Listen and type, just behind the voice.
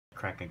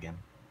crack again.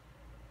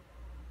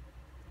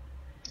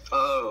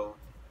 Oh.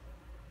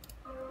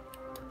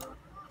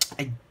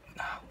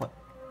 What?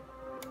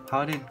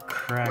 How did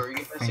crack Where are you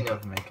think messing of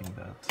up? making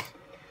that?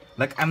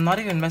 Like, I'm not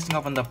even messing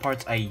up on the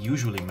parts I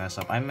usually mess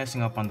up. I'm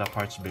messing up on the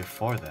parts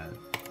before that.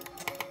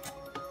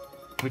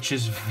 Which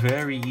is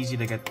very easy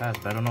to get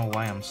past, but I don't know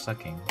why I'm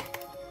sucking.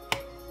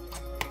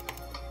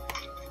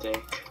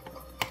 Dang.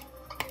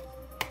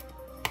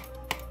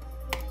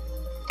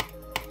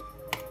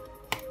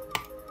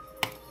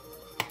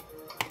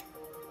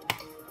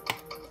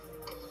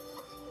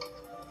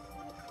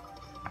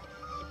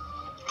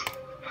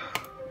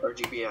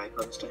 RGB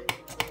icons, dang.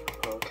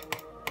 Okay.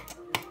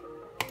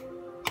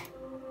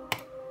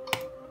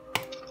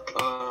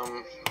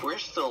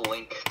 Where's the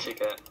link to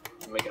get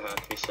Mega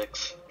Hack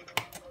V6?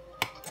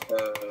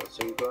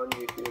 So you go on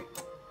YouTube,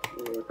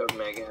 you look up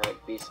Mega Hack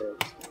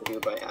V6, you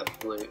buy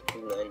Absolute,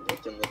 and then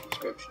it's in the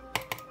description.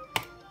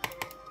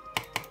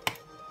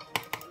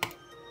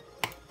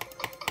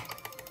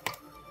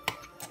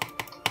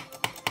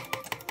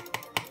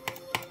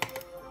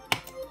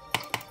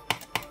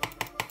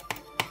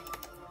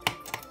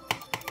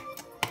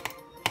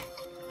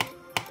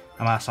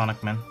 I'm a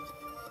Sonic Man.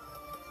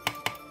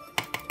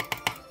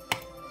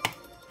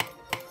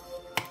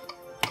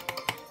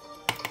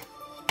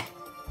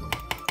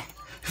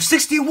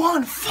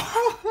 $61!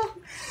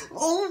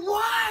 Oh,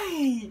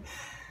 why?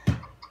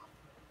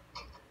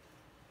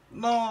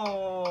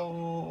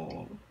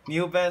 No.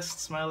 New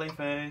best, smiley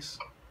face.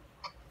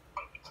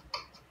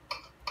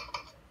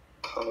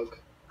 Hug.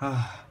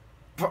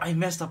 Bro, I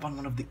messed up on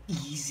one of the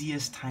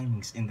easiest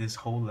timings in this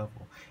whole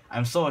level.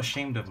 I'm so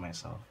ashamed of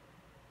myself.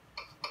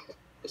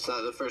 Is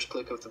that the first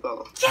click of the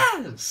ball?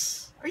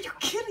 Yes! Are you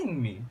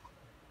kidding me?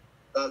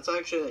 That's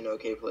actually an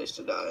okay place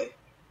to die,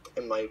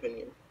 in my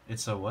opinion.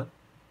 It's a what?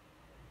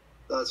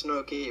 That's an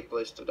okay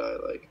place to die,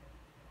 like,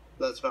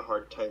 that's not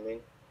hard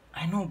timing.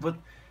 I know, but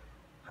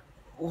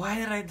why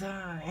did I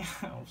die?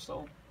 I'm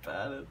so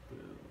bad at this.